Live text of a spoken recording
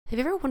Have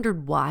you ever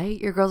wondered why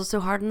your girls are so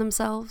hard on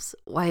themselves?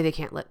 Why they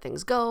can't let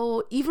things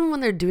go, even when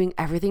they're doing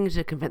everything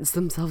to convince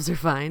themselves they're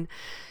fine?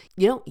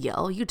 You don't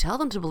yell, you tell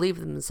them to believe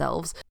in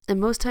themselves, and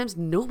most times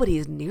nobody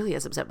is nearly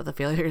as upset with a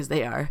failure as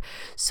they are.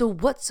 So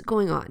what's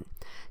going on?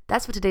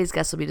 That's what today's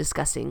guest will be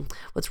discussing.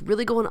 What's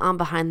really going on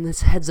behind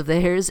the heads of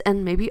theirs,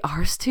 and maybe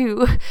ours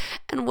too,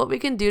 and what we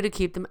can do to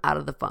keep them out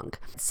of the funk.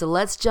 So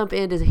let's jump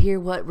in to hear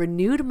what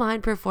renewed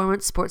mind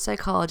performance sports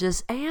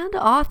psychologist and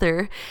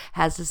author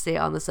has to say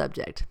on the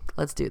subject.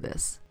 Let's do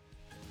this.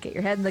 Get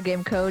your head in the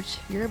game, coach.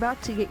 You're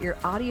about to get your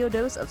audio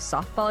dose of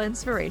softball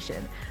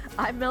inspiration.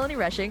 I'm Melanie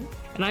Rushing.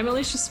 And I'm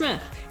Alicia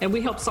Smith, and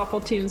we help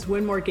softball teams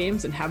win more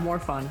games and have more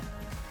fun.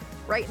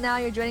 Right now,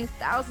 you're joining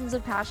thousands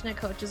of passionate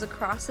coaches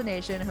across the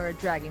nation who are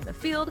dragging the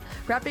field,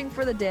 prepping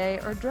for the day,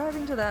 or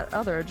driving to that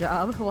other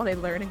job while they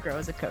learn and grow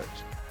as a coach.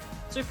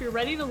 So if you're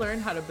ready to learn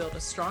how to build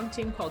a strong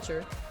team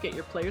culture, get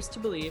your players to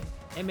believe,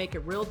 and make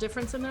a real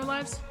difference in their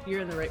lives,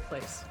 you're in the right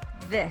place.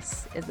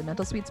 This is the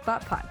Mental Sweet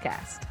Spot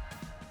Podcast.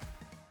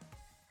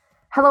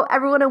 Hello,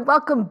 everyone, and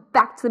welcome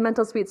back to the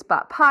Mental Sweet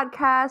Spot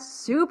Podcast.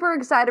 Super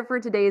excited for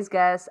today's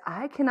guest.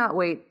 I cannot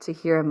wait to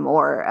hear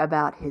more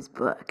about his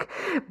book.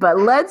 But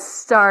let's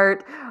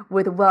start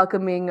with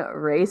welcoming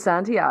Ray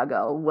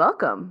Santiago.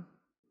 Welcome.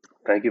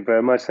 Thank you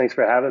very much. Thanks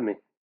for having me.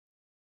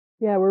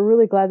 Yeah, we're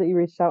really glad that you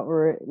reached out.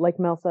 Like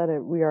Mel said,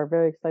 we are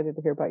very excited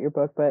to hear about your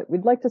book, but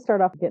we'd like to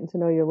start off getting to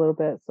know you a little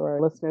bit so our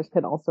listeners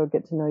can also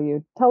get to know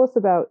you. Tell us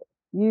about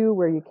you,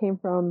 where you came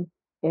from,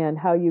 and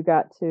how you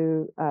got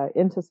to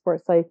into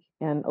sports psych,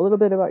 and a little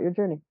bit about your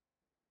journey.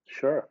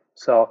 Sure.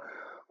 So,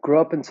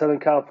 grew up in Southern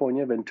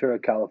California, Ventura,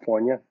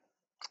 California.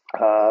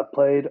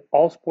 Played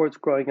all sports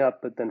growing up,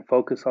 but then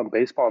focused on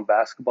baseball and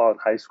basketball in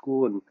high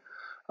school.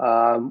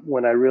 And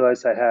when I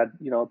realized I had,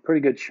 a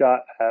pretty good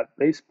shot at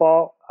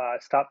baseball, I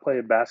stopped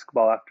playing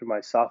basketball after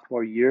my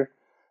sophomore year.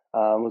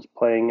 Was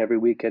playing every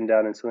weekend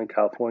down in Southern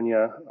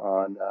California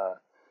on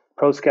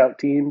pro scout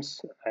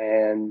teams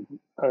and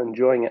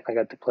enjoying it. I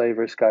got to play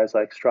versus guys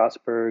like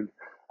Strasburg,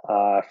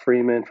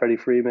 Freddie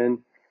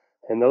Freeman,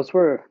 and those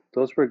were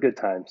good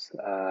times.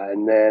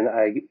 And then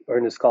I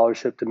earned a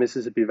scholarship to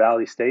Mississippi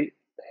Valley State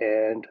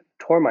and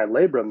tore my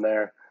labrum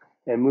there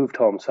and moved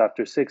home. So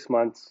after 6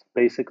 months,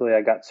 basically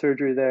I got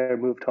surgery there,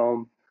 moved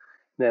home.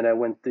 Then I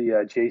went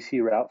the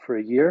JC route for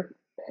a year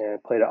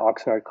and played at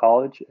Oxnard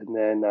College, and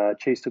then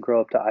chased a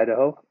girl up to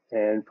Idaho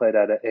and played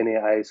at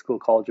NAIA School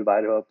College of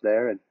Idaho up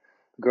there. And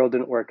the girl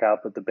didn't work out,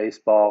 but the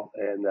baseball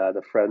and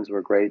the friends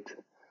were great.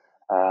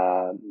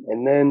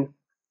 And then,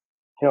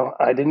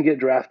 I didn't get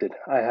drafted.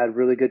 I had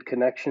really good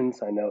connections.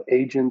 I know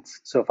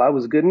agents. So if I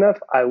was good enough,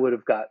 I would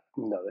have got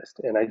noticed,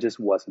 and I just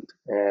wasn't.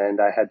 And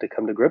I had to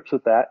come to grips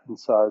with that. And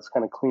so I was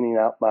kind of cleaning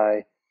out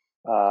my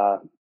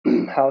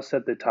house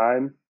at the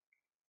time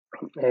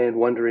and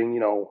wondering,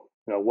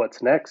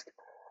 what's next.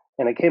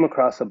 And I came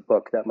across a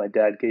book that my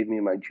dad gave me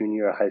in my junior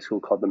year of high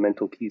school called The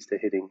Mental Keys to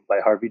Hitting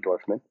by Harvey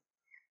Dorfman.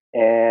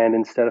 And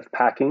instead of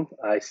packing,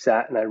 I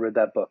sat and I read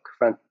that book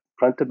front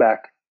to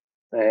back,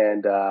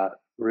 and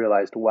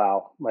realized,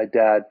 wow, my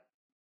dad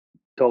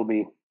told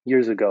me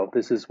years ago,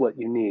 this is what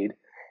you need.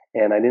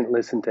 And I didn't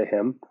listen to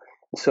him.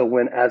 So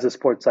when, as a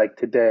sports psych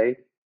today,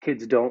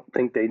 kids don't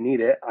think they need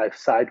it, I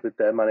side with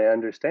them, and I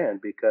understand,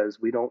 because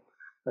we don't,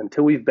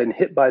 until we've been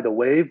hit by the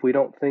wave, we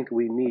don't think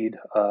we need,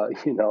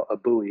 a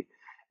buoy.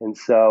 And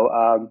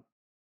so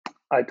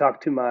I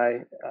talked to my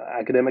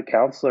academic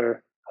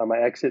counselor on my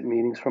exit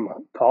meetings from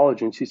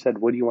college, and she said,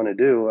 what do you want to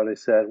do? And I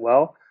said,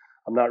 well,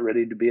 I'm not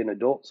ready to be an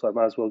adult, so I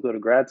might as well go to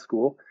grad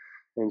school.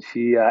 And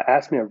she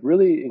asked me a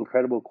really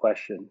incredible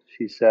question.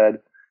 She said,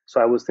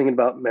 so I was thinking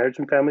about marriage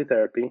and family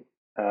therapy,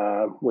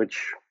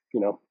 which,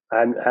 I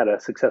hadn't had a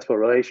successful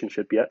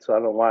relationship yet, so I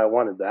don't know why I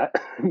wanted that.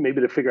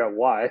 Maybe to figure out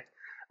why.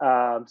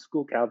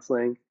 School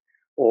counseling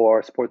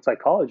or sports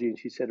psychology. And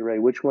she said, Ray,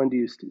 which one do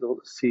you still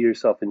see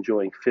yourself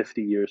enjoying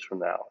 50 years from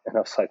now? And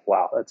I was like,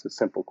 wow, that's a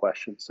simple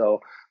question.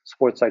 So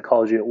sports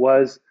psychology it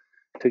was.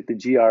 Took the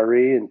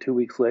GRE, and 2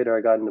 weeks later,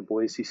 I got into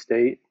Boise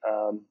State.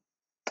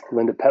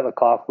 Linda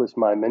Petlikoff was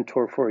my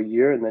mentor for a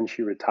year, and then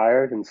she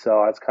retired. And so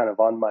I was kind of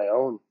on my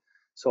own.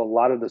 So a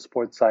lot of the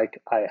sports psych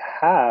I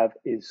have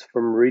is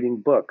from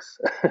reading books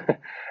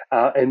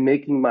and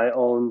making my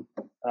own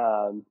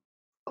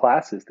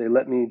classes. They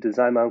let me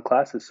design my own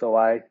classes. So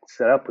I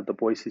set up with the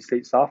Boise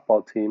State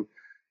softball team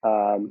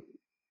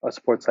a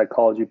sports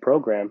psychology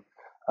program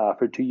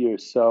for 2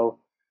 years. So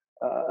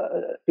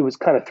it was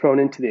kind of thrown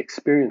into the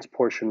experience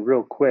portion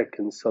real quick.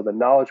 And so the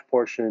knowledge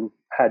portion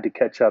had to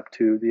catch up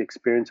to the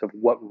experience of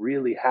what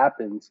really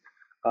happens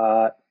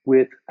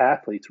with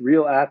athletes,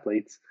 real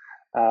athletes,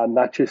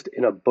 not just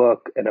in a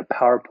book and a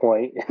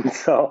PowerPoint. And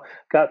so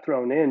got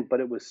thrown in, but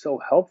it was so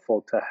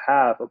helpful to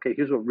have, okay,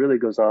 here's what really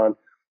goes on.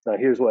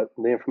 Here's what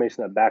the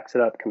information that backs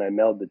it up. Can I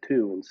meld the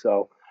two? And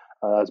so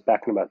that was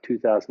back in about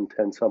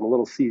 2010. So I'm a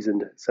little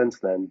seasoned since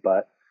then,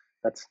 but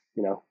that's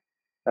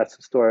the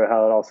story of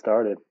how it all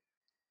started.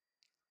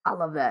 I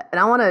love that. And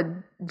I want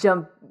to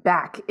jump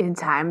back in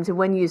time to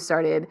when you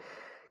started.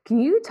 Can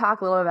you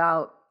talk a little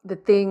about the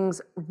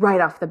things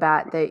right off the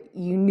bat that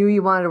you knew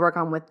you wanted to work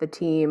on with the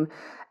team,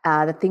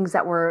 the things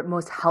that were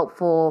most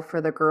helpful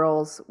for the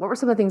girls? What were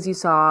some of the things you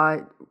saw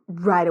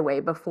right away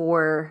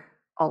before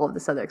all of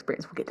this other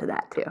experience? We'll get to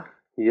that too.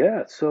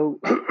 Yeah, so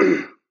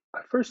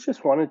I first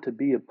just wanted to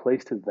be a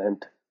place to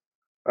vent.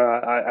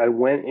 I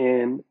went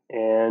in,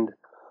 and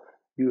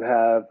you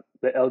have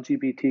the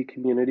LGBT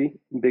community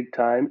big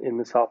time in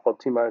the softball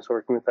team I was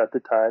working with at the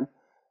time.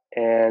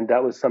 And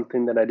that was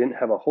something that I didn't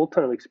have a whole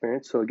ton of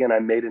experience. So again, I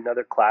made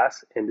another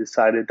class and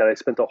decided that I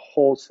spent a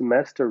whole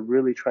semester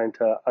really trying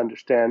to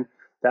understand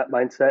that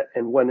mindset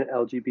and what an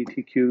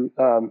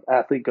LGBTQ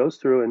athlete goes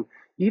through. And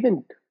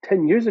even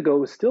 10 years ago, it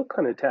was still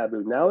kind of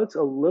taboo. Now it's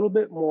a little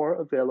bit more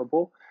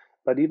available,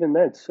 but even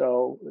then,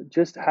 so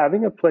just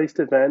having a place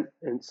to vent,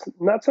 and it's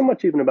not so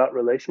much even about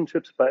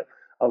relationships, but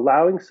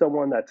allowing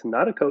someone that's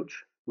not a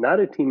coach,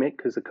 not a teammate,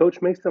 because the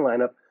coach makes the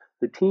lineup,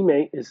 the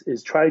teammate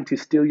is trying to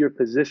steal your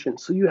position,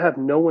 so you have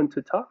no one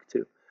to talk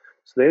to.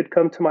 So they would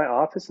come to my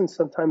office, and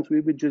sometimes we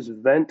would just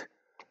vent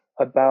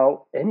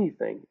about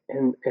anything.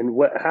 And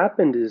what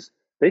happened is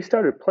they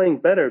started playing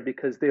better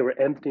because they were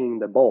emptying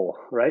the bowl,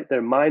 right?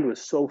 Their mind was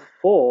so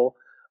full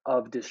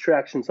of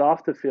distractions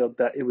off the field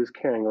that it was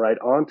carrying right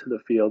onto the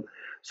field.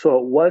 So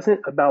it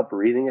wasn't about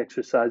breathing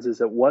exercises.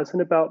 It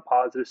wasn't about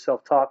positive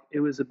self-talk. It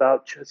was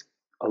about just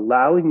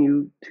allowing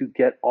you to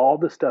get all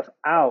the stuff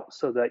out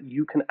so that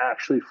you can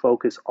actually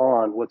focus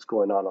on what's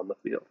going on the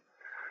field.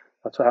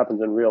 That's what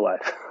happens in real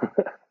life,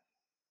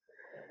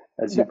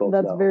 as you both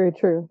That's know. very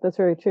true. That's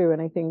very true. And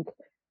I think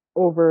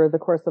over the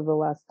course of the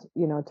last,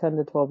 10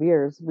 to 12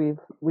 years,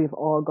 we've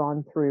all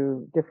gone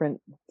through different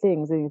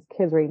things. And these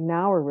kids right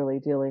now are really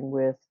dealing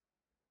with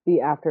the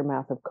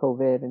aftermath of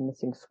COVID and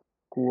missing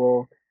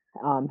school.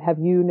 Have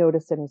you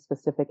noticed any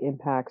specific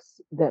impacts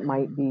that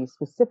might be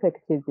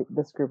specific to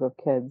this group of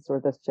kids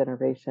or this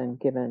generation,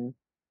 given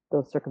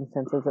those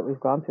circumstances that we've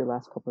gone through the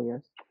last couple of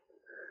years?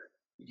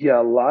 Yeah,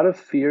 a lot of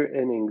fear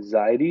and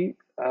anxiety,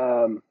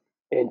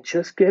 and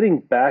just getting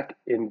back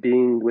and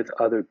being with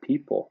other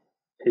people.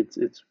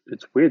 It's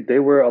weird.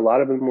 A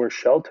lot of them were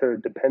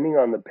sheltered, depending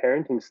on the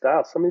parenting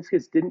style. Some of these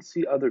kids didn't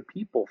see other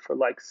people for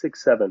like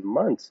 6, 7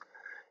 months.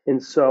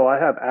 And so I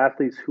have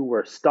athletes who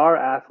were star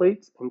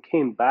athletes and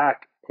came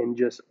back and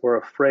just were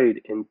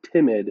afraid and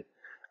timid.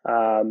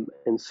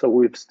 And so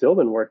we've still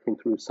been working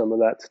through some of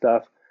that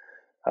stuff.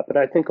 But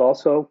I think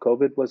also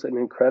COVID was an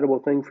incredible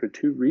thing for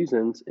two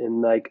reasons.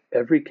 And like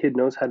every kid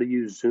knows how to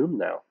use Zoom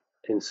now.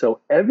 And so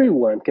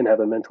everyone can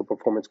have a mental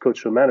performance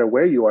coach, no matter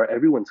where you are.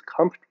 Everyone's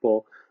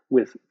comfortable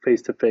with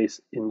face to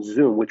face in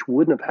Zoom, which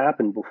wouldn't have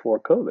happened before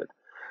COVID.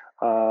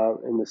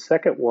 And the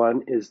second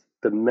one is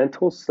the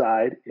mental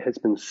side has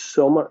been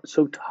so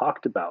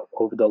talked about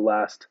over the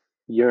last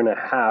year and a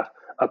half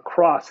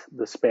across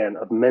the span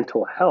of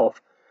mental health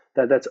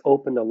that's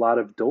opened a lot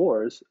of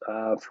doors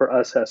for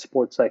us as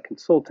sports psych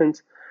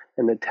consultants.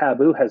 And the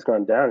taboo has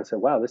gone down and said,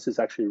 wow, this is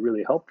actually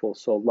really helpful.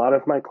 So a lot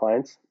of my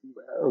clients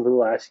over the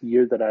last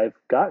year that I've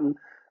gotten,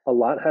 a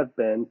lot have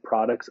been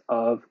products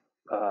of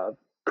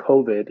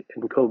COVID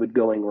and COVID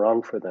going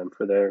wrong for them,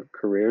 for their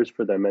careers,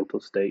 for their mental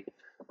state.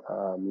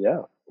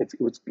 Yeah, it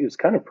was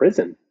kind of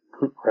prison,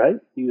 right?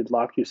 You would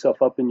lock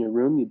yourself up in your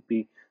room. You'd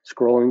be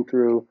scrolling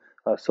through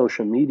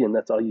social media, and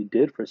that's all you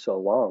did for so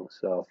long.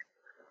 So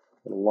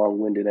a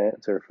long-winded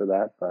answer for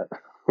that, but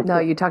No,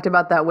 you talked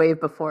about that wave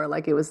before,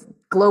 like it was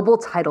global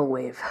tidal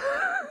wave.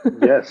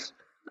 yes.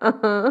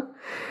 Uh-huh.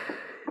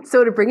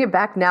 So to bring it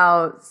back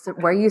now, so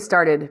where you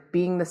started,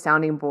 being the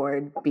sounding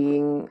board,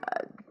 being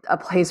a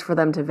place for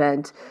them to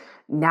vent,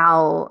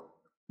 now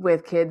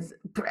with kids,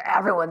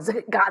 everyone's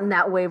gotten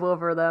that wave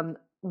over them.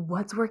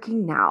 What's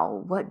working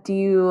now? What do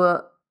you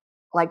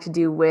like to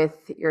do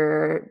with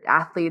your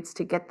athletes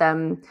to get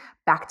them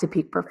back to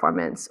peak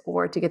performance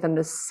or to get them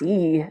to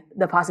see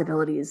the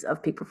possibilities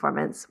of peak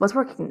performance? What's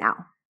working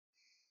now?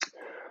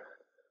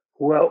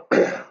 Well,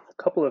 a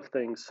couple of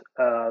things.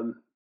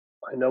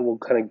 I know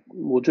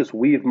we'll just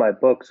weave my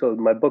book. So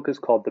my book is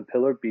called The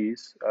Pillar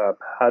Bees: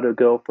 How to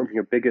Go from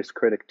Your Biggest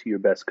Critic to Your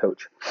Best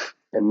Coach.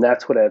 And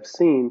that's what I've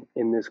seen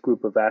in this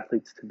group of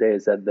athletes today,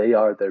 is that they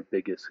are their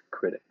biggest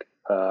critic.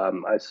 I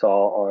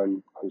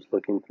was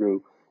looking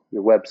through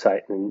your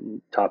website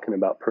and talking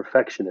about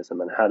perfectionism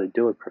and how to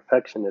deal with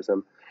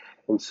perfectionism.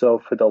 And so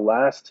for the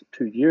last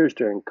 2 years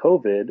during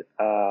COVID,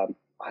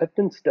 I've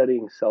been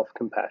studying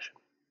self-compassion.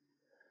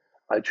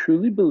 I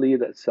truly believe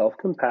that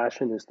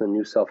self-compassion is the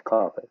new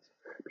self-confidence,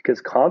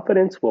 because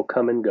confidence will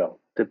come and go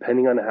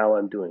depending on how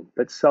I'm doing.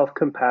 But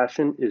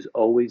self-compassion is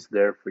always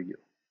there for you.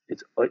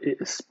 It's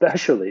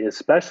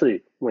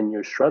especially when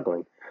you're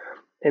struggling.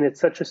 And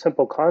it's such a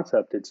simple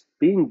concept. It's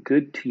being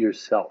good to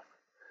yourself.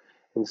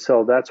 And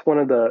so that's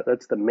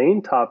the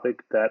main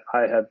topic that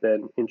I have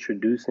been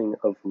introducing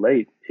of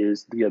late,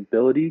 is the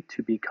ability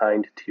to be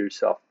kind to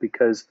yourself,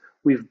 because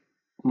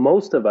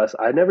most of us,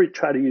 I never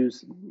try to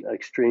use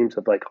extremes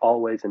of like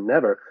always and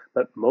never,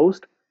 but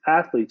most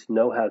athletes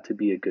know how to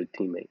be a good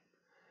teammate.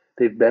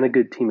 They've been a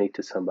good teammate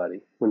to somebody.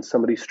 When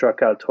somebody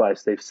struck out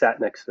twice, they've sat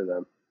next to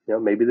them.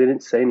 Maybe they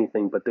didn't say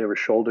anything, but they were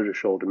shoulder to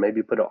shoulder.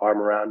 Maybe put an arm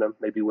around them,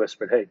 maybe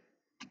whispered, hey,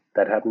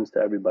 that happens to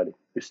everybody.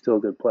 You're still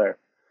a good player.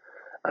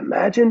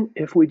 Imagine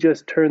if we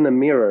just turned the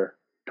mirror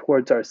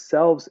towards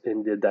ourselves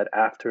and did that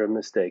after a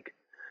mistake,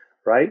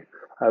 right?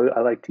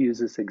 I like to use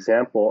this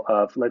example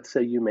of, let's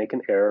say you make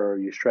an error or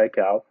you strike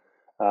out,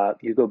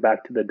 you go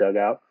back to the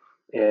dugout,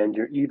 and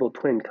your evil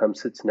twin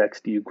comes, sits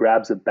next to you,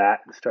 grabs a bat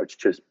and starts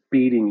just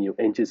beating you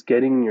and just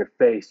getting in your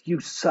face.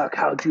 You suck.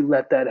 How'd you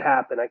let that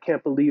happen? I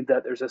can't believe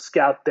that. There's a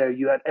scout there.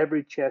 You had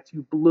every chance.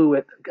 You blew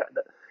it.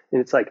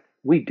 And it's like,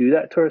 we do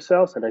that to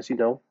ourselves. And as you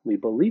know, we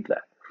believe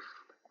that.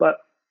 But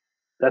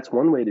that's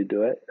one way to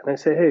do it. And I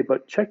say, hey,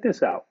 but check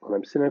this out. When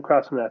I'm sitting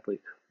across from an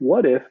athlete,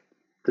 what if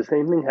the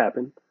same thing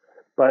happened,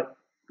 but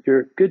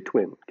your good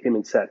twin came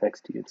and sat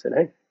next to you and said,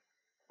 hey,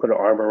 put an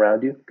arm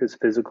around you, because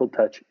physical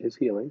touch is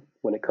healing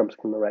when it comes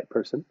from the right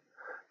person,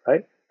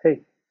 right?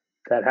 Hey,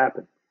 that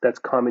happened. That's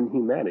common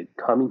humanity.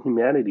 Common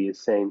humanity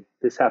is saying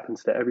this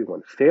happens to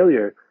everyone.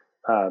 Failure,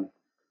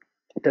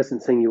 it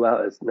doesn't sing you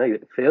out as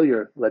negative.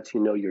 Failure lets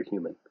you know you're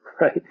human,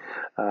 right?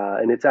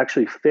 And it's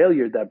actually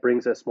failure that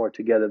brings us more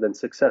together than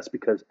success,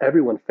 because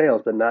everyone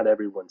fails, but not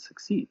everyone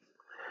succeeds.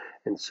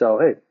 And so,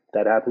 hey,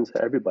 that happens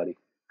to everybody.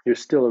 You're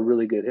still a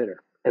really good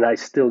hitter. And I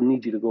still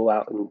need you to go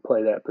out and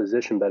play that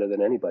position better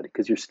than anybody,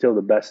 because you're still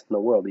the best in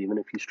the world, even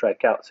if you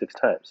strike out 6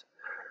 times.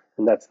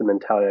 And that's the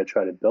mentality I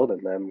try to build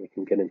in them. We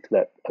can get into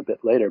that a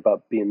bit later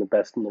about being the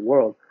best in the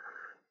world.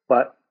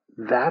 But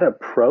that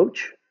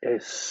approach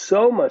is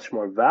so much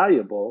more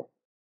valuable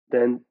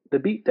than the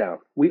beatdown.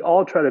 We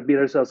all try to beat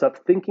ourselves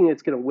up thinking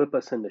it's going to whip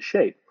us into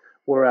shape.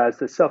 Whereas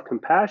the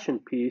self-compassion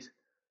piece,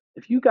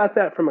 if you got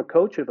that from a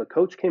coach, if a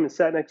coach came and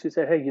sat next to you and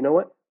said, hey, you know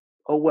what?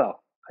 Oh,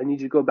 well, I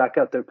need you to go back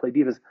out there and play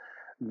defense.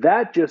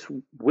 That just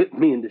whipped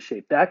me into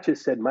shape. That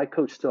just said my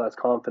coach still has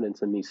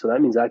confidence in me. So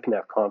that means I can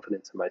have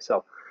confidence in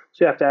myself.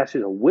 So you have to ask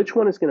yourself, which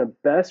one is going to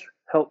best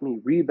help me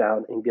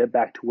rebound and get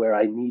back to where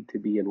I need to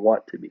be and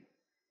want to be?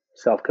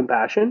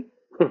 Self-compassion?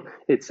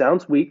 It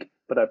sounds weak,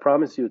 but I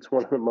promise you it's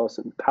one of the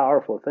most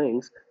powerful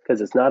things, because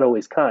it's not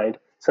always kind.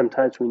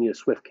 Sometimes we need a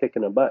swift kick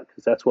in the butt,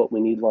 because that's what we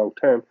need long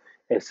term.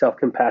 And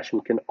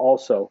self-compassion can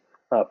also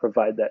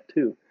provide that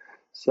too.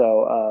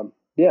 So,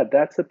 yeah,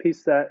 that's the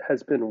piece that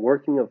has been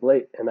working of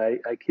late. And I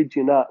kid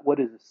you not, what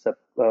is it?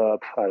 I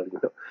don't even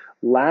know.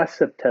 Last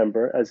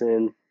September, as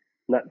in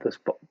not this,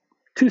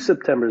 2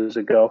 Septembers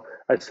ago,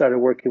 I started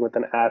working with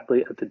an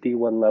athlete at the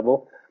D1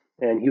 level,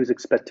 and he was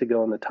expected to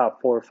go in the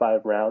top 4 or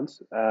 5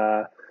 rounds.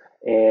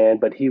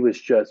 But he was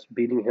just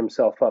beating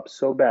himself up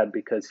so bad,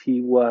 because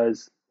he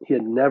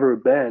had never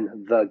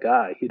been the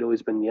guy. He'd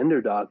always been the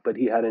underdog, but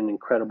he had an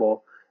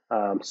incredible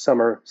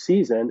summer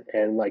season,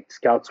 and like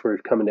scouts were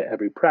coming to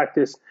every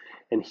practice,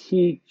 and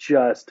he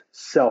just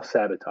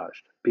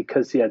self-sabotaged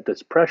because he had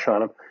this pressure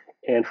on him.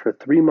 And for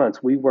 3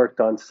 months, we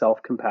worked on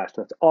self-compassion.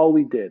 That's all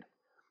we did.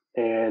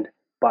 And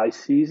by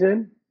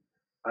season,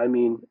 I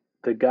mean,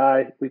 the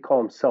guy, we call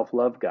him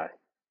self-love guy,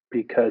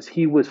 because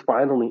he was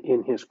finally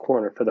in his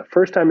corner for the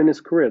first time in his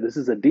career. This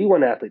is a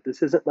D1 athlete.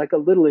 This isn't like a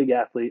little league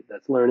athlete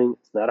that's learning.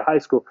 It's not a high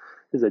school.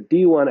 This is a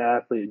D1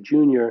 athlete, a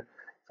junior.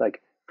 It's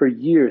like for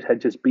years had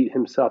just beat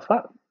himself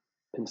up.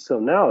 And so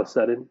now all of a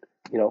sudden,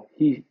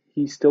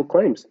 he still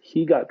claims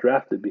he got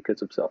drafted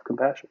because of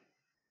self-compassion.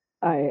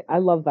 I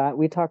love that.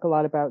 We talk a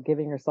lot about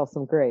giving yourself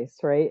some grace,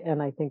 right?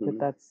 And I think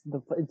that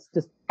it's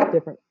just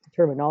different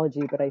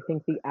terminology, but I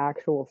think the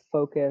actual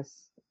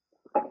focus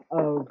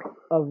of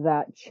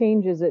that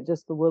changes it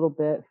just a little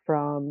bit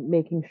from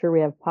making sure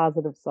we have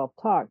positive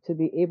self-talk to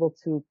be able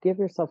to give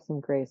yourself some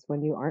grace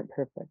when you aren't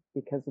perfect,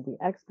 because of the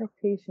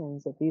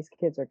expectations that these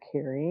kids are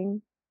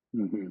carrying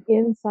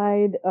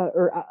inside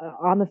or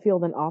on the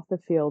field and off the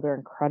field are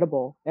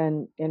incredible.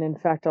 And in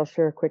fact, I'll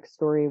share a quick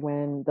story.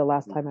 When the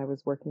last time I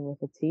was working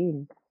with a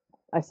team,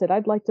 I said,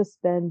 I'd like to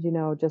spend,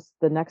 just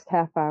the next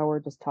half hour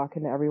just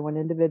talking to everyone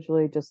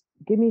individually. Just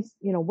give me,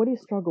 what do you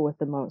struggle with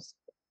the most?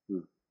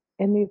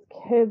 And these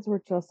kids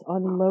were just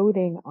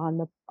unloading on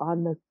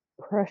the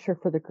pressure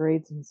for the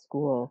grades in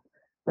school,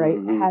 right?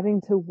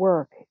 Having to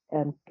work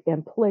and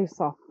play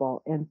softball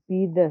and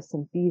be this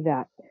and be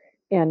that.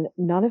 And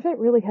none of it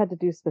really had to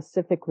do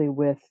specifically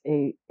with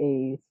a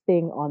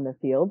thing on the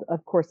field.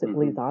 Of course, it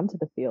bleeds onto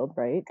the field,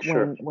 right?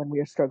 Sure. When we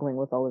are struggling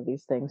with all of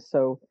these things.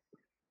 So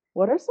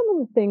what are some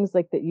of the things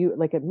like that you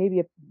like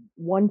maybe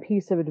one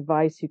piece of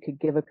advice you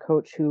could give a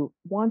coach who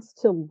wants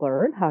to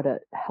learn how to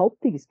help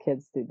these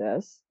kids do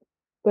this,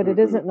 but it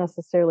isn't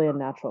necessarily a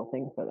natural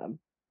thing for them?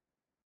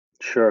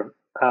 Sure.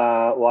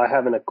 Well, I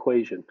have an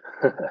equation.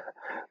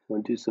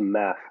 We'll do some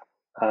math.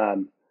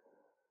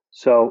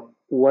 So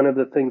one of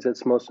the things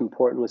that's most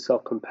important with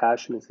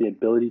self-compassion is the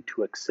ability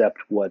to accept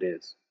what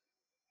is.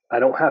 I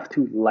don't have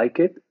to like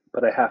it,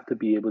 but I have to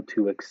be able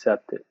to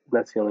accept it. And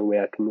that's the only way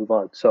I can move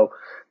on. So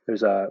in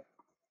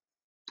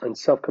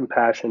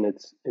self-compassion,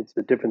 it's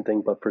a different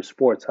thing, but for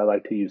sports, I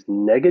like to use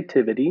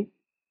negativity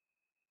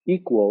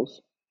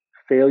equals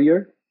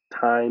failure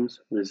times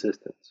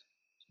resistance.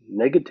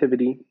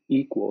 Negativity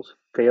equals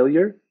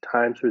failure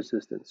times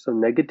resistance. So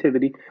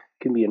negativity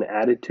can be an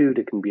attitude,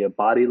 it can be a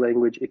body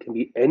language, it can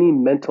be any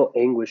mental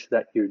anguish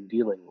that you're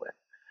dealing with.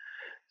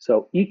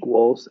 So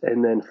equals,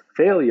 and then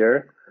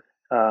failure.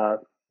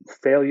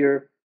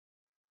 Failure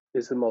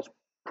is the most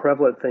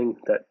prevalent thing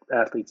that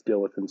athletes deal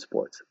with in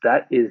sports.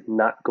 That is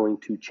not going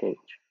to change.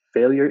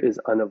 Failure is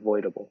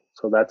unavoidable.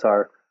 So that's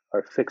our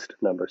fixed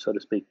number, so to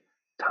speak,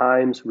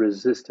 times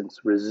resistance.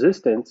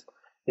 Resistance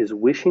is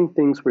wishing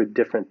things were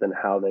different than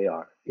how they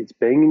are. It's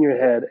banging your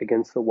head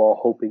against the wall,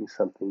 hoping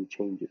something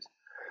changes.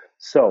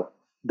 So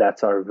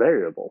that's our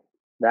variable.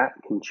 That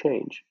can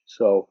change.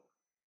 So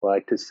what I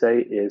like to say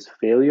is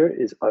failure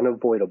is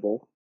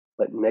unavoidable,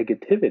 but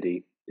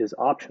negativity is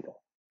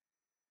optional.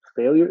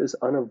 Failure is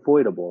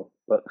unavoidable,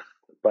 but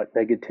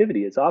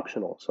negativity is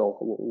optional. So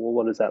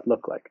what does that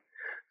look like?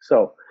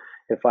 So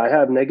if I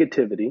have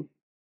negativity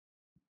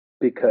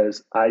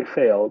because I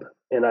failed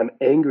and I'm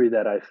angry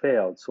that I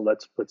failed, so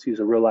let's use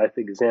a real life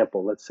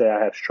example. Let's say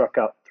I have struck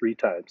out 3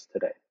 times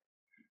today.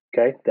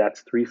 Okay,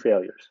 that's 3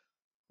 failures,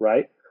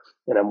 right?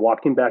 And I'm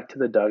walking back to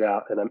the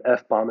dugout and I'm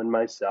F-bombing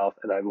myself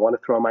and I want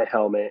to throw my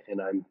helmet and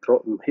I'm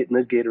hitting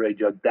the Gatorade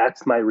jug.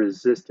 That's my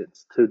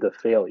resistance to the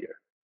failure.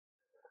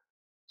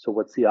 So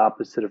what's the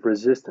opposite of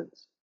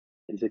resistance?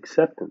 Is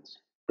acceptance.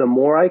 The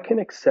more I can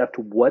accept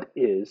what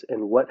is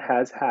and what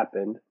has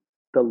happened,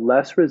 the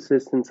less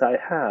resistance I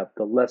have.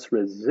 The less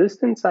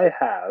resistance I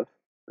have,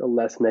 the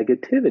less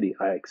negativity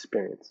I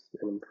experience.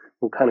 And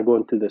we're kind of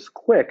going through this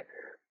quick,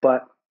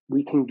 but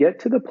we can get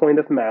to the point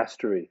of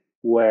mastery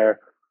where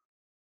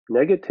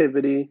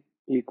negativity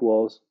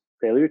equals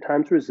failure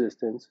times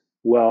resistance.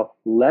 Well,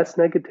 less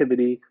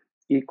negativity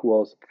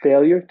equals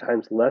failure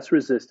times less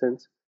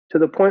resistance, to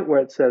the point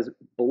where it says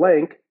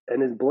blank,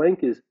 and his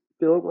blank is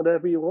fill it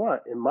whatever you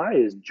want. And my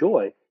is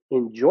joy.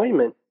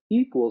 Enjoyment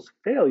equals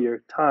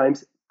failure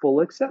times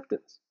full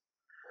acceptance.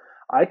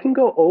 I can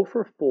go 0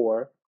 for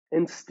 4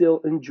 and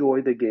still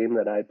enjoy the game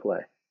that I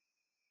play.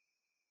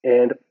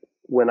 And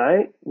when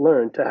I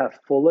learn to have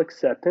full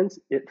acceptance,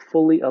 it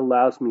fully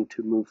allows me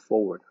to move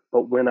forward.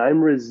 But when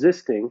I'm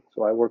resisting,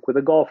 so I work with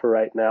a golfer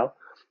right now,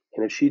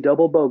 and if she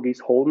double bogeys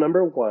hole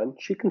number 1,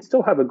 she can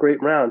still have a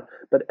great round,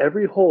 but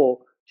every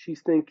hole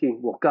she's thinking,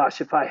 well,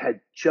 gosh, if I had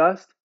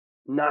just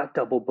not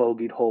double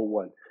bogeyed hole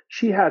 1.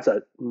 She has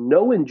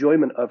no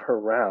enjoyment of her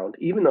round,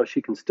 even though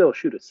she can still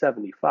shoot a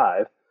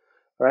 75,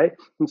 right?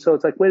 And so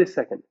it's like, wait a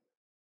second.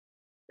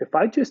 If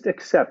I just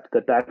accept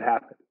that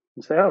happened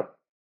and say, oh,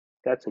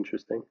 that's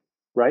interesting,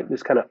 right?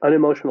 This kind of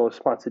unemotional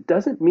response. It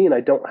doesn't mean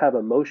I don't have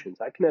emotions.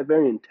 I can have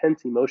very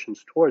intense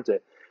emotions towards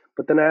it.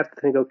 But then I have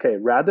to think, okay,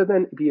 rather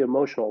than be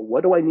emotional,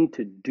 what do I need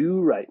to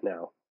do right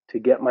now to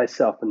get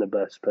myself in the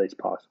best place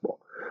possible?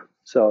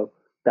 So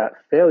that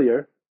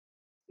failure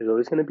is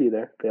always going to be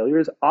there. Failure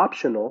is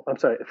optional. I'm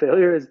sorry,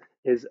 failure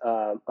is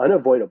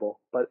unavoidable,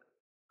 but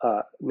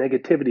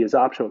negativity is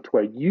optional, to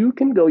where you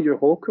can go your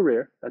whole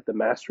career at the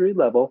mastery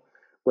level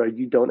where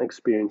you don't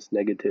experience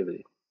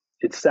negativity.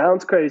 It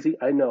sounds crazy,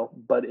 I know,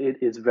 but it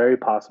is very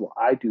possible.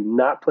 I do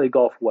not play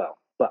golf well,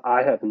 but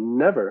I have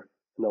never,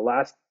 in the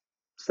last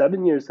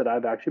 7 years that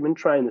I've actually been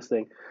trying this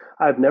thing,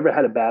 I've never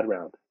had a bad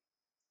round,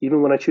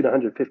 even when I shoot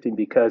 115,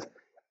 because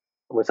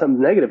when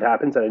something negative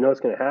happens and I know it's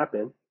going to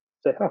happen,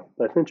 say, oh,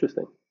 that's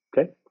interesting.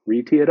 Okay,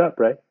 re-tee it up,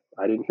 right?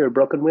 I didn't hear a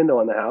broken window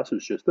on the house. It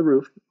was just the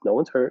roof. No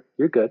one's hurt.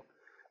 You're good,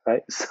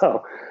 right?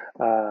 So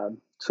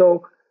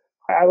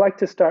I like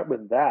to start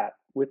with that,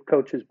 with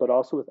coaches, but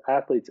also with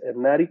athletes.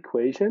 And that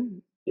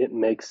equation, it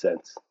makes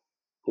sense.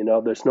 You know,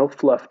 there's no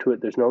fluff to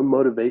it. There's no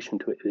motivation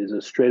to it. It is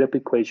a straight up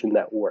equation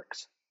that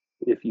works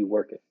if you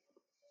work it.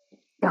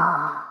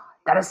 Ah,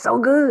 that is so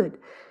good.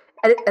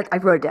 I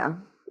wrote it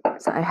down,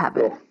 so I have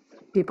it.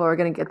 People are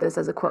going to get this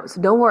as a quote. So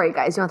don't worry,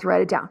 guys. You don't have to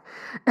write it down.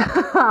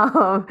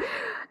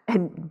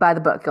 And buy the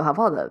book. You'll have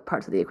all the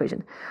parts of the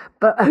equation.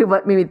 But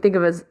what made me think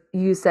of is,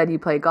 you said you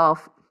play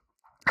golf.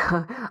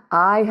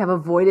 I have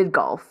avoided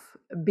golf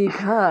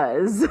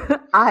because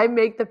I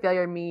make the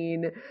failure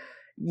mean,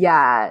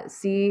 yeah,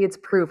 see, it's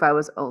proof I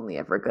was only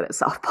ever good at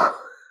softball.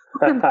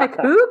 I'm like,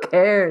 who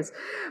cares?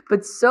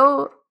 But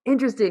so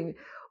interesting.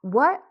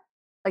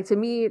 To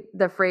me,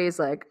 the phrase,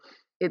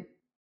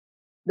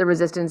 the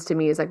resistance to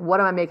me is like, what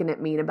am I making it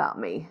mean about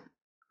me?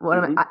 What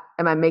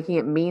am I making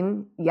it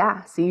mean?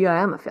 Yeah, see, I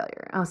am a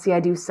failure. Oh, see, I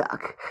do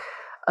suck.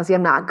 Oh, see,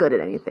 I'm not good at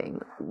anything.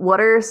 What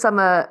are some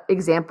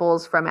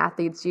examples from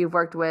athletes you've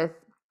worked with,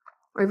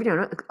 or even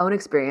your own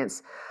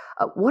experience?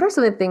 What are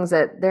some of the things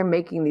that they're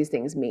making these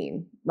things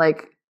mean?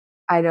 Like,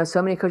 I know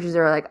so many coaches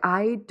are like,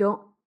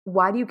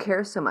 why do you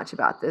care so much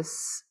about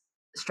this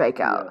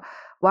strikeout? Yeah.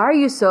 Why are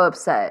you so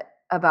upset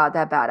about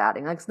that bad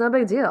outing? Like, it's no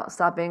big deal.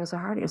 Stop being so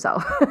hard on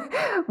yourself.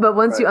 But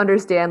once you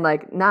understand,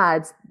 like, nah,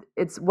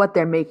 it's what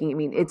they're making. I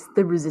mean, it's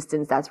the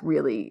resistance that's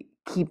really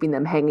keeping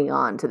them hanging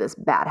on to this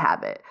bad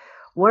habit.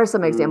 What are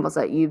some examples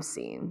that you've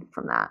seen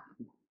from that?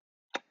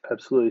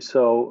 Absolutely.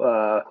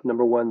 So,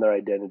 number one, their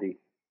identity.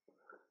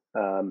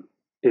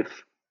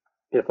 If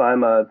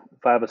I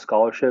have a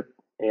scholarship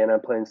and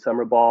I'm playing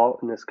summer ball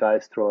and this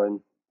guy's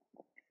throwing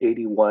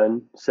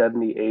 81,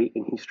 78,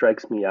 and he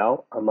strikes me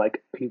out. I'm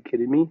like, are you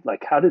kidding me?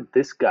 Like, how did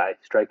this guy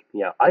strike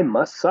me out? I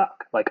must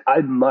suck. Like,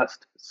 I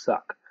must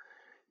suck.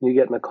 You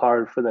get in the car,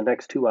 and for the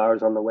next 2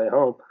 hours on the way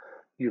home,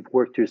 you've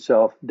worked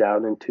yourself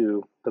down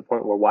into the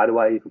point where why do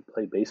I even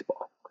play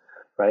baseball,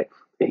 right?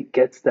 It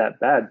gets that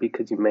bad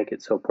because you make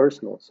it so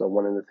personal. So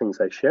one of the things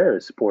I share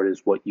is sport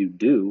is what you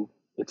do.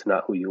 It's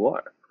not who you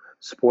are.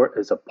 Sport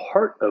is a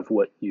part of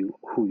who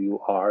you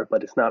are,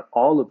 but it's not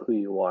all of who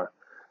you are.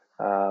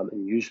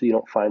 And usually you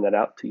don't find that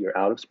out till you're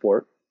out of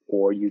sport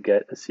or you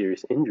get a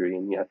serious injury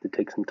and you have to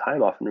take some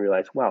time off and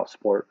realize, wow,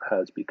 sport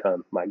has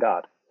become my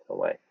God in a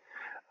way.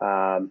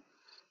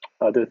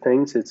 Other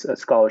things, it's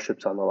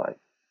scholarships on the line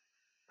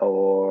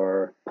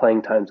or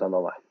playing times on the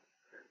line.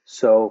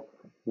 So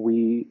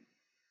we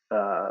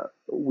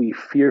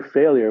fear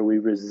failure, we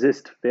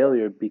resist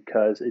failure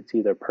because it's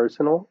either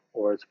personal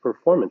or it's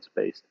performance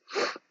based.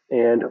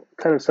 And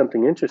kind of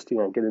something interesting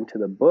I'll get into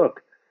the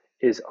book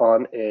is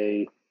on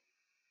a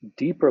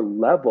deeper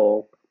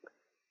level,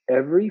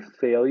 every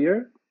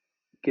failure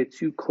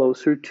gets you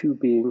closer to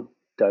being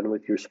done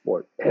with your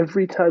sport.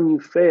 Every time you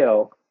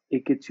fail,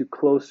 it gets you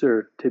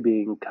closer to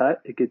being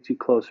cut. It gets you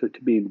closer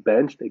to being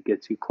benched. It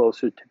gets you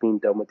closer to being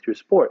done with your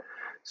sport.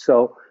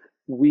 So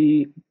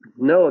we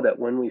know that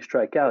when we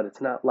strike out,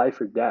 it's not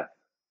life or death.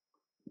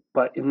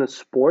 But in the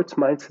sports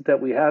mindset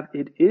that we have,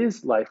 it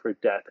is life or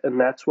death. And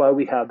that's why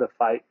we have the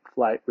fight,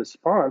 flight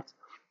response,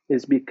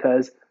 is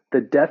because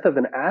the death of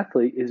an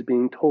athlete is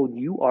being told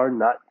you are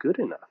not good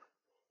enough.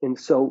 And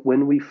so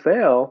when we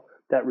fail,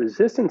 that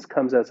resistance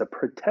comes as a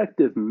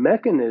protective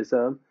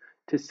mechanism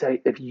to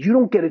say, if you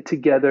don't get it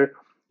together,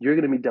 you're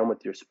going to be done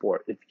with your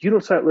sport. If you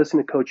don't start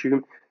listening to coach,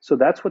 so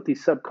that's what the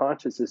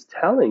subconscious is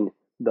telling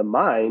the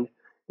mind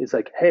is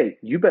like, hey,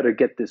 you better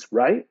get this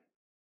right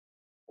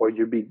or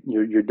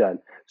you're done.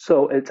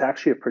 So it's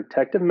actually a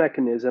protective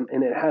mechanism,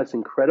 and it has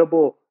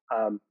incredible,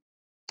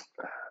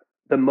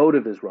 the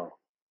motive is wrong.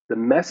 The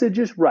message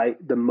is right,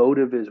 the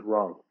motive is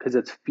wrong because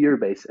it's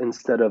fear-based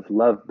instead of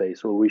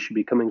love-based, where we should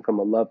be coming from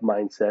a love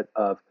mindset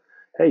of,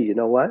 hey, you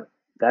know what?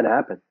 That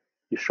happened.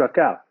 You struck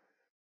out.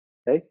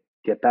 Okay,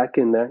 get back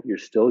in there. You're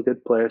still a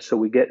good player. So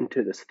we get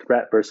into this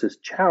threat versus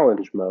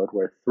challenge mode,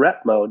 where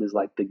threat mode is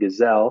like the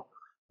gazelle,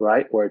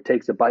 right? Where it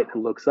takes a bite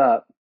and looks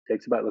up,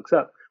 takes a bite, looks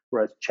up.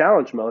 Whereas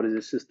challenge mode is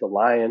it's just the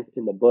lion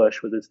in the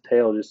bush with its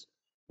tail just,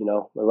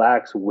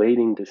 relaxed,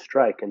 waiting to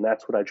strike. And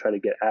that's what I try to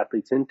get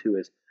athletes into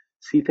is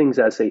see things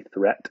as a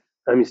threat.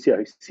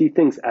 See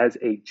things as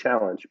a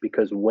challenge,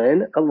 because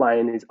when a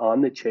lion is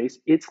on the chase,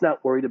 it's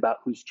not worried about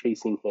who's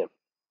chasing him.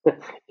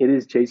 It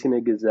is chasing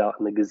a gazelle,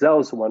 and the gazelle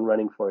is the one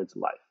running for its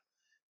life.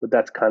 But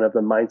that's kind of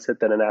the mindset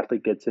that an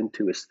athlete gets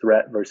into is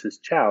threat versus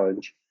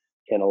challenge.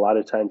 And a lot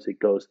of times it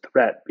goes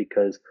threat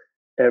because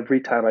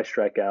every time I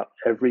strike out,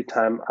 every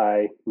time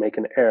I make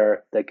an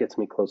error, that gets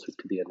me closer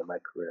to the end of my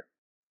career.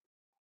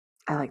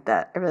 I like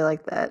that. I really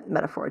like that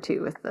metaphor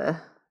too with the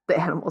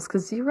animals,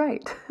 because you're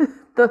right.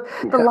 the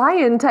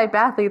lion type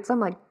athletes, I'm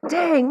like,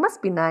 dang,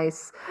 must be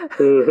nice.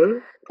 Mm-hmm.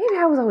 Maybe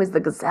I was always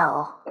the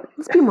gazelle.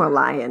 Let's be more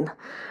lion.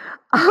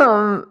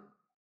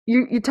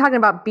 You're talking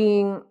about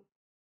being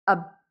a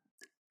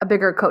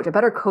bigger coach, a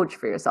better coach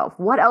for yourself.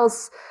 What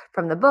else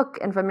from the book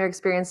and from your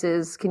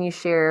experiences can you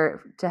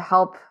share to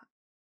help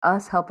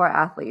us help our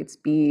athletes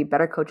be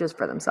better coaches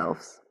for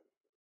themselves?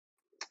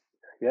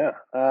 Yeah.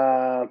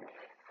 Let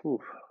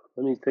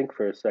me think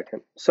for a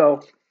second.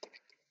 So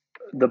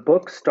the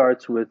book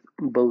starts with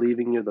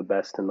believing you're the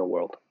best in the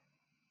world.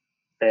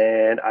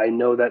 And I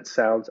know that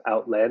sounds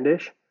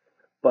outlandish,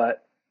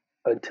 but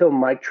until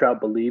Mike Trout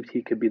believed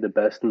he could be the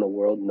best in the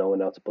world, no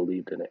one else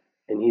believed in it.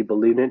 And he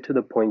believed in it to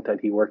the point that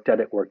he worked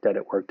at it,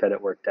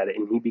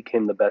 and he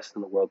became the best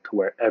in the world to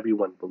where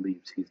everyone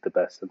believes he's the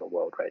best in the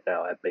world right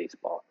now at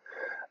baseball.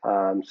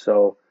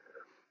 So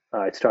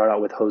I start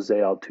out with Jose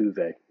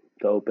Altuve,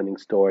 the opening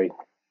story,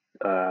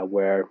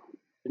 where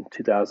in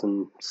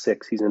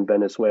 2006 he's in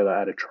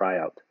Venezuela at a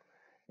tryout,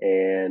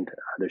 and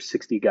there's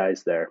 60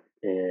 guys there,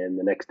 and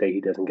the next day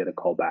he doesn't get a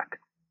call back,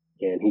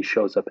 and he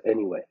shows up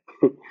anyway.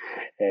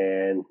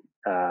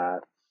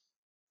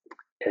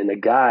 And the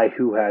guy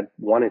who had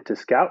wanted to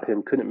scout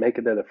him couldn't make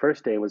it there the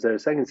first day, was there the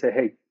second, say,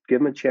 hey,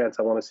 give him a chance.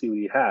 I want to see what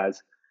he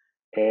has.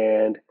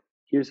 And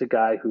here's a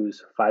guy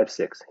who's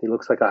 5'6". He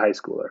looks like a high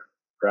schooler,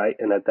 right?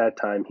 And at that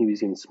time, he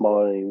was even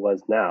smaller than he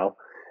was now,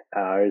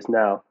 is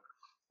now.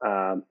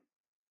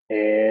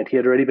 And he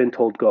had already been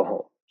told, go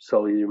home.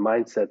 So your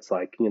mindset's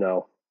like,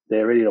 they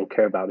already don't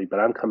care about me, but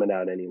I'm coming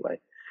out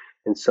anyway.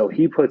 And so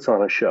he puts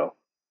on a show.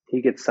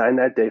 He gets signed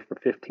that day for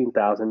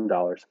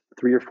 $15,000.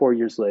 3 or 4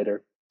 years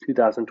later,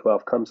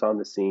 2012 comes on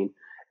the scene.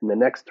 In the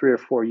next 3 or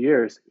 4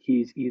 years,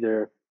 he's in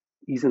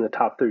the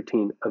top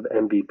 13 of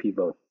MVP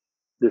vote.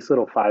 This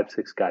little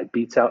 5'6" guy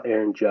beats out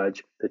Aaron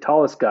Judge, the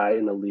tallest guy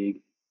in the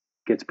league,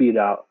 gets beat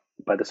out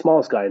by the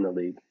smallest guy in the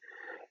league.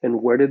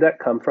 And where did that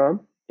come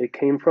from? It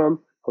came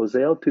from Jose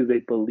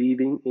Altuve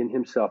believing in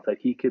himself that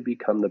he could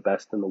become the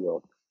best in the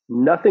world.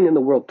 Nothing in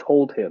the world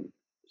told him,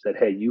 said,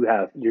 hey,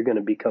 you're going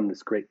to become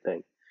this great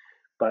thing.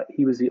 But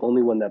he was the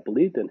only one that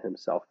believed in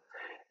himself.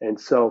 And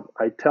so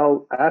I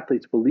tell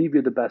athletes, believe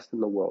you're the best in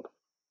the world.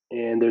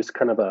 And there's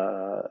kind of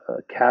a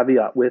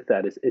caveat with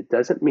that is it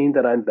doesn't mean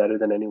that I'm better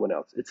than anyone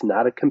else. It's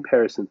not a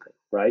comparison thing,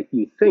 right?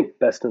 You think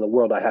best in the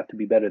world, I have to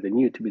be better than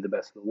you to be the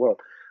best in the world.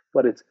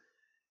 But it's,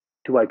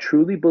 do I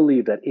truly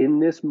believe that in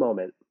this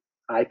moment,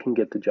 I can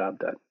get the job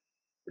done?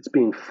 It's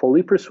being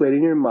fully persuaded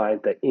in your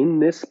mind that in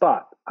this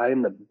spot, I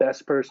am the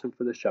best person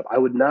for this job. I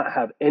would not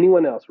have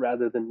anyone else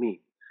rather than me.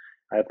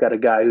 I've got a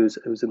guy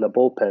who's in the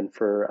bullpen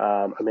for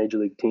a major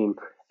league team,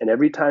 and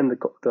every time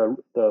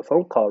the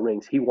phone call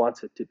rings, he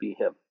wants it to be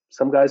him.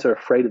 Some guys are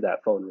afraid of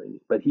that phone ringing,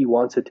 but he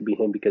wants it to be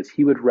him because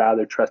he would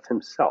rather trust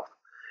himself.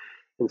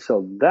 And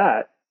so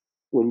that,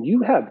 when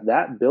you have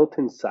that built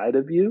inside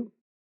of you,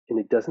 and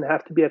it doesn't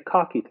have to be a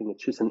cocky thing,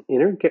 it's just an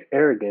inner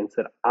arrogance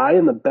that I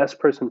am the best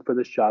person for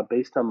this job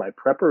based on my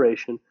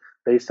preparation,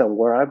 based on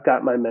where I've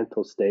got my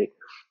mental state,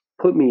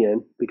 put me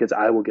in because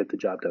I will get the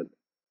job done.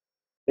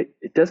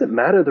 It doesn't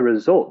matter the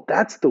result.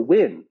 That's the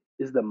win,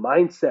 is the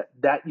mindset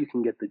that you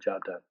can get the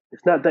job done.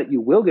 It's not that you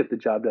will get the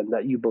job done,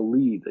 that you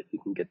believe that you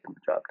can get the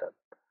job done.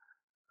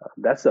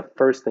 That's the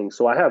first thing.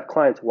 So I have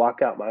clients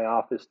walk out my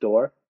office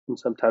door, and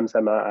sometimes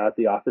I'm at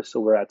the office,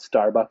 so we're at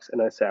Starbucks,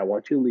 and I say, I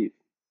want you to leave.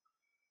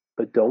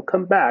 But don't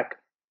come back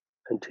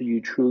until you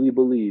truly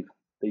believe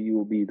that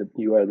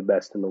you are the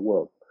best in the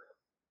world.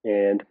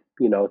 And,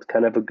 it's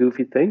kind of a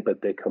goofy thing,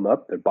 but they come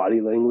up, their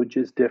body language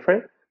is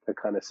different. They're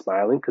kind of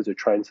smiling because they're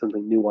trying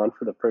something new on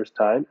for the first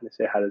time. And they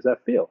say, how does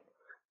that feel?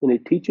 And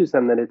it teaches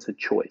them that it's a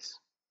choice.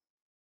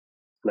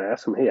 And I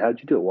ask them, hey, how'd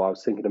you do it? Well, I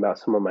was thinking about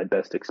some of my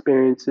best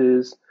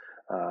experiences.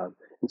 And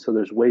so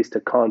there's ways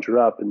to conjure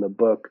up in the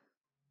book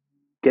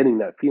getting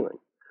that feeling.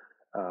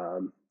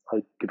 I'll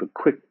give a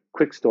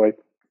quick story.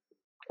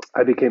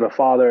 I became a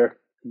father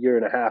a year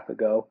and a half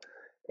ago,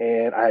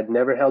 and I had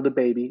never held a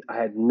baby. I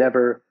had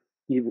never,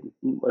 even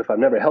if I've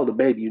never held a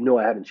baby,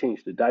 I haven't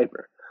changed a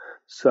diaper.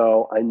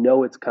 So I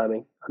know it's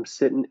coming. I'm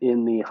sitting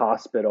in the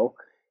hospital,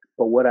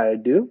 but what I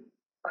do,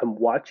 I'm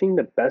watching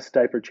the best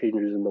diaper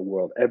changers in the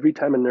world. Every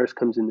time a nurse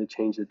comes in to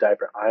change the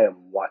diaper, I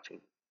am watching.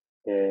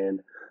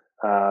 And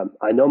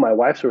I know my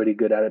wife's already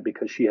good at it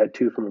because she had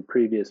 2 from a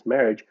previous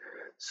marriage.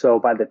 So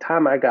by the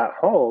time I got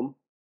home,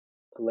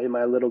 I lay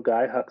my little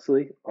guy,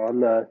 Huxley, on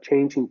the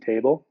changing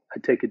table. I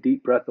take a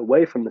deep breath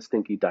away from the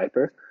stinky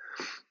diaper.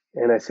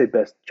 And I say,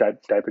 best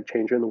diaper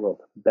changer in the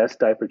world, best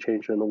diaper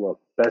changer in the world,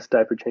 best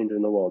diaper changer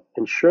in the world.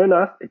 And sure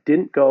enough, it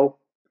didn't go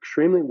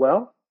extremely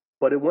well,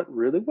 but it went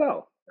really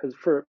well as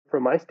for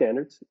my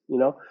standards,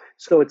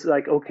 So it's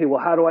like, okay,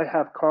 well, how do I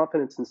have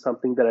confidence in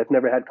something that I've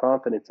never had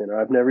confidence in,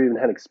 or I've never even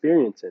had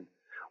experience in?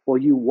 Well,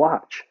 you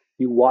watch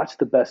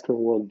the best in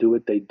the world do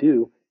what they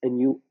do, and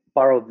you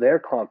borrow their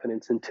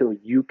confidence until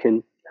you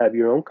can have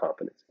your own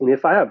confidence. And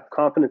if I have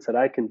confidence that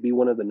I can be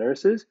one of the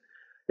nurses,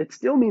 it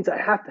still means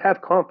I have to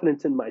have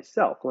confidence in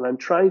myself. When I'm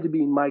trying to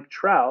be Mike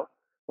Trout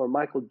or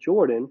Michael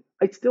Jordan,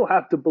 I still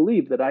have to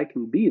believe that I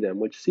can be them,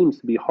 which seems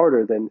to be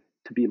harder than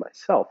to be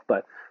myself.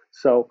 But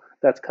so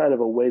that's kind of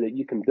a way that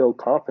you can build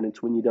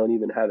confidence when you don't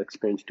even have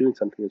experience doing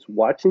something, is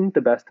watching the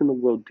best in the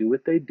world do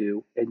what they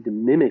do and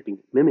mimicking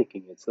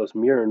it. It's those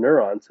mirror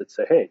neurons that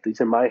say, hey,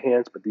 these are my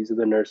hands, but these are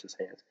the nurse's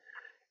hands.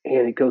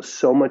 And it goes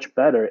so much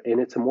better, and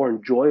it's a more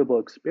enjoyable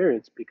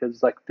experience because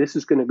it's like, this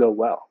is going to go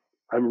well.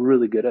 I'm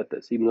really good at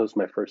this, even though it's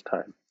my first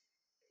time.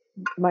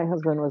 My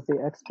husband was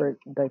the expert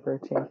diaper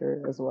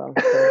changer as well.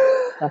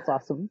 So that's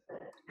awesome.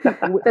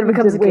 Then it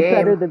becomes a game.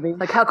 Better than me.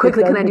 Like, how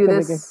quickly can I do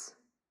this?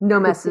 No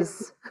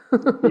messes.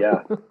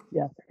 Yeah.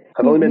 Yeah.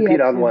 I've only been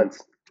peed on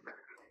once.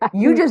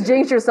 You just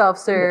jinxed yourself,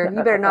 sir. You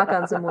better knock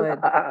on some wood.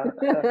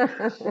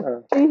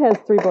 She has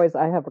 3 boys.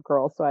 I have a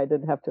girl, so I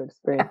didn't have to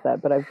experience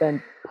that. But I've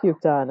been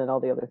puked on and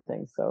all the other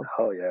things. So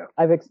yeah,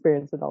 I've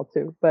experienced it all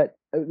too. But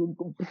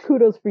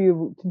kudos for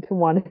you to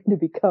wanting to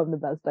become the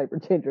best diaper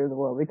changer in the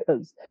world,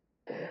 because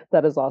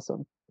that is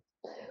awesome.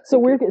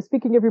 So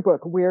speaking of your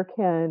book, where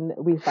can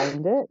we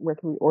find it? Where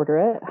can we order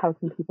it? How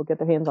can people get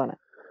their hands on it?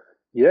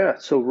 Yeah.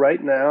 So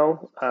right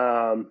now,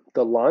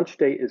 the launch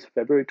date is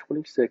February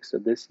 26th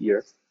of this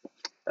year.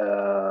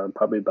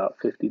 Probably about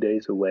 50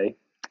 days away.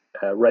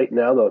 Right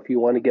now, though, if you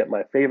want to get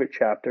my favorite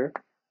chapter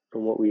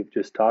from what we've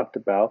just talked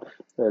about,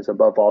 as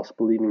above all,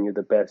 believing you're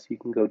the best, you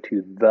can go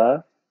to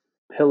The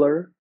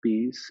Pillar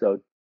Bees,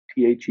 so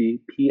ThePillars,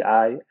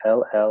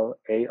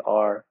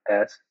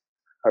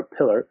 or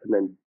pillar, and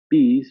then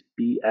bees,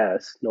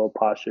 BS, no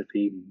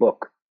apostrophe,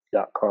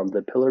 book.com,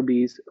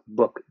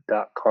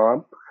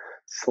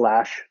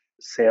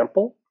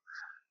 thepillarbeesbook.com/sample.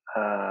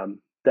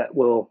 That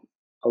will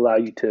allow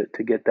you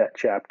to get that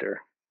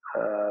chapter.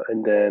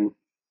 And then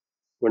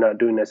we're not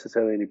doing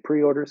necessarily any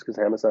pre-orders because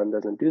Amazon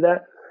doesn't do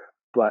that.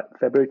 But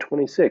February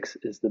 26th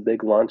is the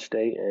big launch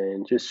day,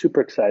 and just super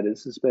excited.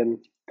 This has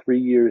been 3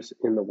 years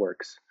in the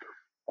works.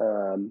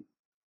 And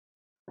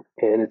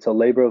it's a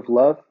labor of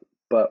love,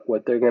 but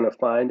what they're going to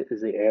find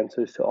is the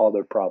answers to all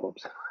their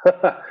problems.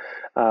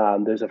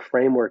 There's a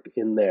framework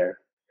in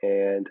there,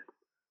 and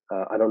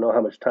I don't know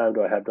how much time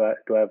do I have.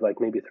 Do I have like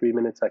maybe 3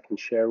 minutes I can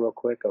share real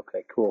quick?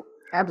 Okay, cool.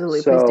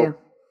 Absolutely, please do.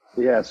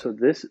 Yeah, so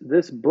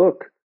this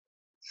book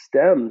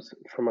stems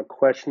from a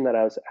question that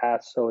I was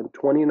asked. So in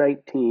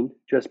 2019,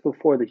 just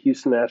before the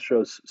Houston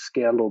Astros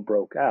scandal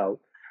broke out,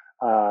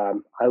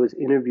 I was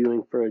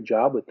interviewing for a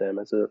job with them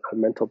as a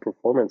mental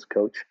performance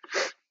coach.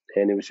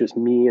 And it was just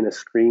me and a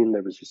screen.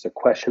 There was just a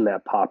question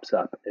that pops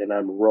up, and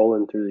I'm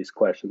rolling through these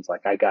questions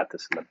like, I got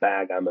this in the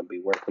bag. I'm going to be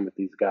working with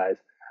these guys.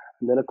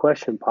 And then a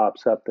question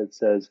pops up that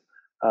says,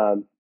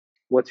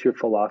 what's your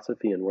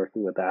philosophy in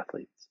working with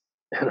athletes?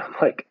 And I'm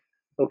like,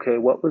 okay,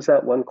 what was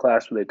that one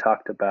class where they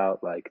talked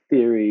about like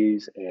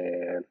theories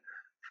and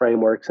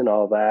frameworks and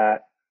all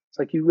that? It's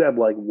like you have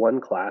like one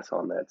class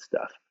on that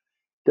stuff.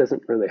 It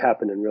doesn't really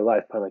happen in real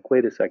life. But I'm like,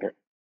 wait a second.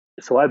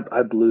 So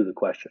I blew the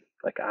question.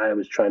 Like I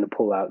was trying to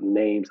pull out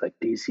names like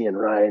DC and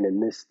Ryan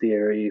and this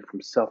theory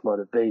from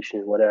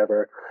self-motivation,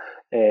 whatever.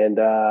 And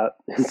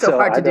So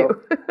hard to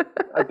do.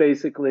 I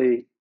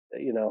basically,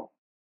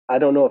 I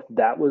don't know if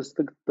that was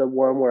the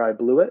one where I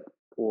blew it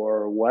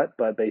or what,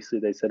 but basically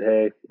they said,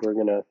 hey, we're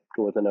going to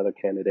go with another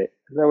candidate.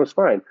 And that was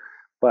fine.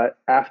 But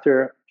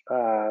after,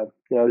 I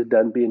was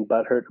done being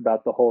butthurt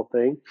about the whole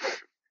thing,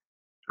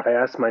 I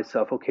asked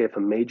myself, okay, if a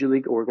major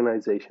league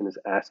organization is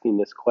asking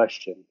this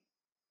question,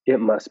 it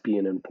must be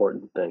an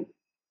important thing.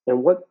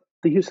 And what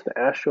the Houston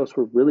Astros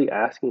were really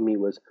asking me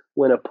was,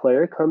 when a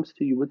player comes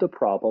to you with a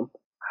problem,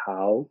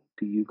 how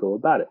do you go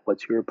about it?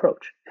 What's your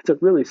approach? It's a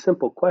really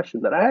simple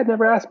question that I had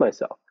never asked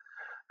myself,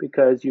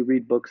 because you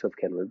read books of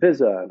Ken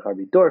Ravizza and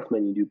Harvey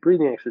Dorfman, you do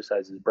breathing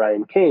exercises,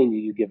 Brian Cain,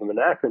 you give them an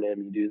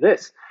acronym, you do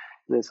this.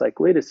 And it's like,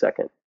 wait a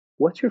second,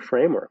 what's your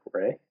framework,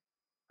 Ray?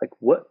 Like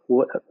what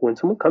when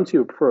someone comes to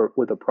you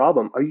with a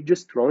problem, are you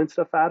just throwing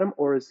stuff at them,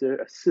 or is there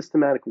a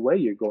systematic way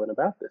you're going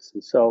about this?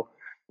 And so,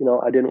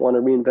 I didn't want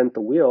to reinvent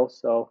the wheel.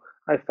 So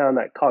I found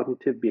that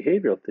cognitive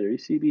behavioral theory,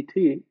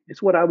 CBT,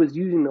 is what I was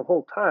using the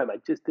whole time. I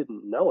just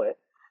didn't know it,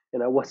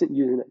 and I wasn't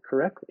using it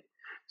correctly.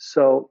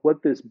 So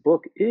what this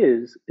book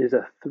is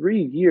a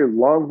 3-year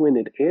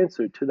long-winded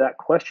answer to that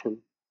question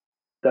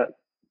that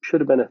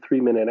should have been a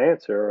 3-minute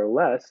answer or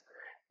less.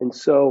 And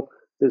so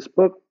this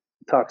book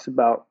talks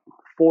about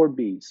 4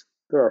 B's.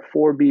 There are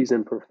 4 B's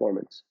in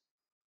performance: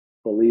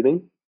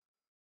 believing,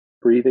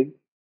 breathing,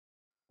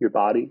 your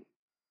body,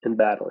 and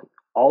battling.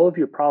 All of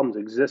your problems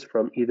exist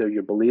from either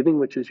your believing,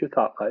 which is your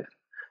thought life,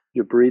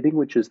 your breathing,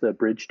 which is the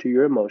bridge to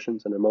your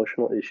emotions, an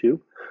emotional issue,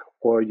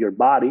 or your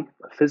body,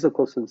 a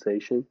physical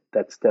sensation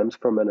that stems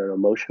from an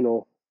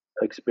emotional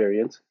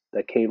experience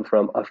that came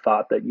from a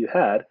thought that you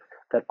had,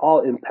 that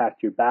all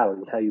impact your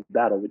battling, how you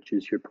battle, which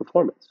is your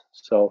performance.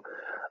 So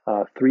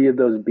 3 of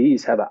those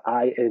B's have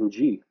an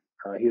ing.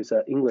 Here's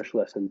an English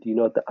lesson. Do you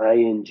know what the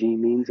ing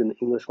means in the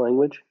English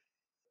language?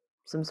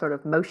 Some sort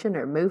of motion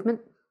or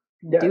movement?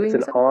 Yeah,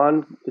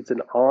 it's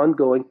an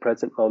ongoing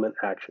present moment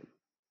action.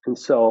 And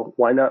so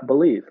why not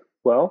believe?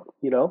 Well,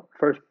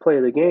 first play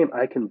of the game,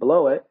 I can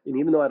blow it. And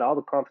even though I had all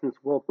the confidence in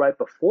the world right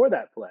before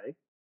that play,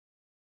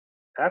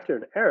 after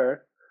an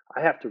error,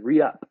 I have to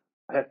re-up.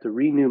 I have to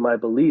renew my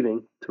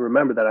believing to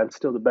remember that I'm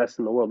still the best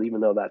in the world,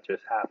 even though that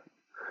just happened.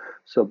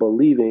 So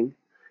believing,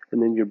 and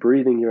then you're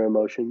breathing your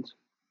emotions,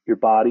 your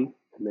body,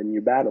 and then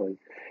you're battling.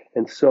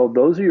 And so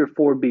those are your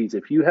 4 B's.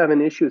 If you have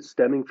an issue, it's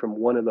stemming from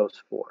one of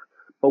those 4.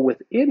 But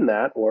within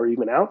that, or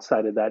even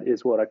outside of that,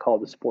 is what I call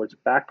the sports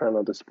background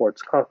or the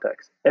sports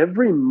context.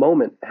 Every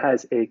moment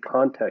has a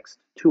context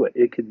to it.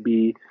 It could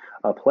be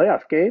a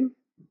playoff game.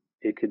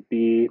 It could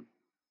be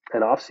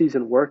an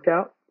off-season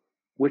workout.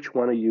 Which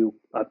one are you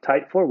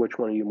uptight for? Which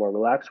one are you more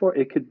relaxed for?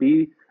 It could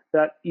be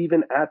that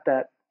even at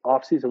that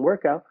off-season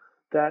workout,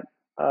 that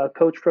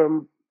coach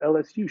from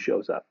LSU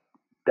shows up.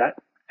 That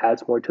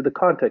adds more to the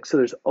context. So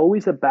there's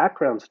always a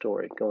background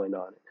story going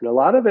on. And a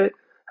lot of it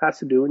has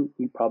to do, and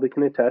you probably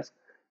can attest,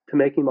 to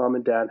making mom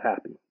and dad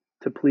happy,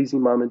 to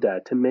pleasing mom and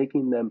dad, to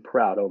making them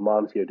proud. Oh,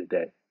 mom's here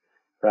today,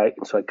 right?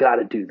 And so I got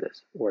to do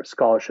this, or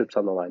scholarships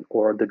on the line,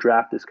 or the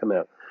draft is coming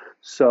out.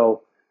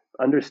 So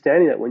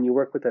understanding that when you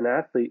work with an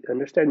athlete,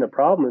 understanding the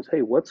problem is,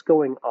 hey, what's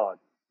going on?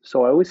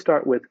 So I always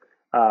start with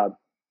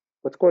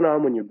what's going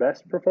on when you're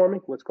best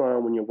performing, what's going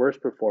on when you're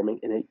worst performing,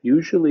 and it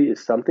usually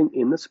is something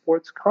in the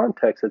sports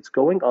context that's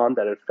going on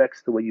that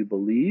affects the way you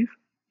believe,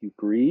 you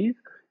breathe,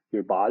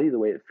 your body, the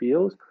way it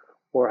feels,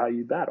 or how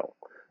you battle.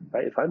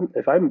 Right?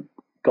 If I'm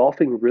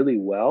golfing really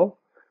well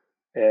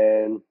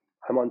and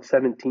I'm on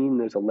 17,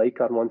 there's a lake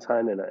on one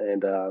side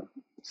and a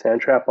sand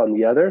trap on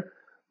the other,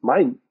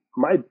 my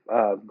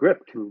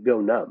grip can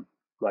go numb.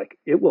 Like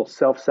it will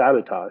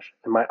self-sabotage,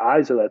 and my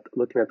eyes are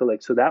looking at the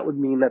lake. So that would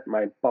mean that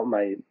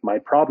my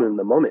problem in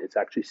the moment is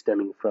actually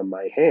stemming from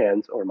my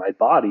hands or my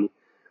body,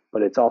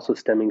 but it's also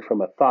stemming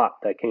from a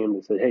thought that came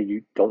and said, "Hey,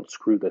 you don't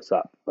screw this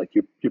up. Like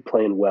you're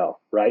playing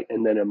well, right?"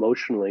 And then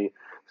emotionally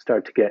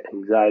start to get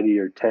anxiety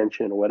or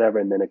tension or whatever,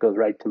 and then it goes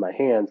right to my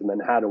hands. And then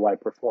how do I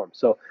perform?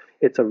 So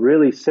it's a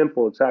really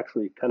simple. It's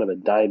actually kind of a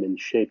diamond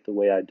shape the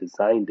way I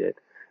designed it.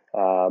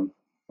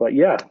 But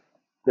yeah,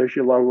 there's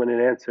your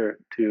long-winded answer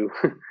to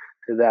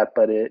that.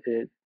 But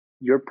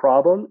your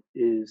problem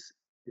is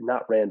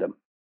not random.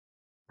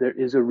 There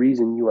is a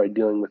reason you are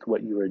dealing with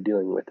what you are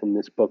dealing with, and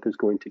this book is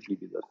going to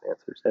give you those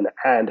answers and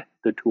add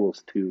the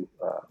tools to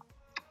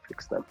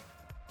fix them.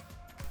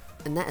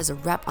 And that is a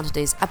wrap on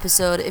today's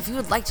episode. If you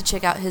would like to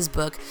check out his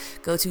book,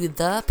 go to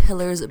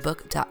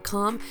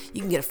thepillarsbook.com.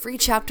 You can get a free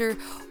chapter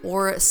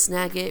or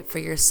snag it for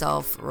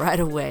yourself right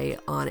away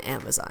on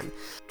Amazon.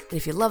 And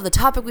if you love the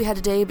topic we had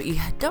today, but you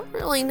don't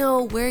really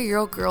know where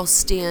your girls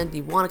stand,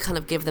 you want to kind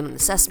of give them an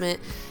assessment,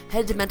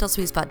 head to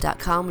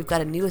mentalsweetspot.com. We've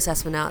got a new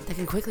assessment out that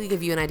can quickly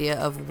give you an idea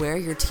of where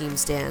your team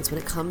stands when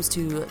it comes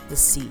to the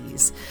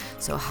C's.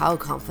 So how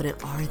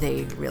confident are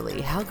they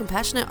really? How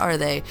compassionate are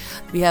they?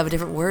 We have a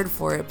different word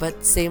for it,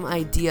 but same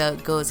idea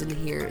goes in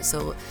here.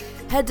 So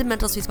head to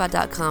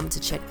mentalsweetspot.com to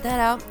check that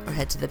out, or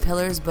head to The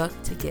Pillars Book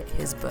to get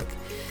his book.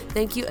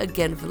 Thank you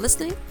again for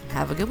listening.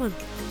 Have a good one.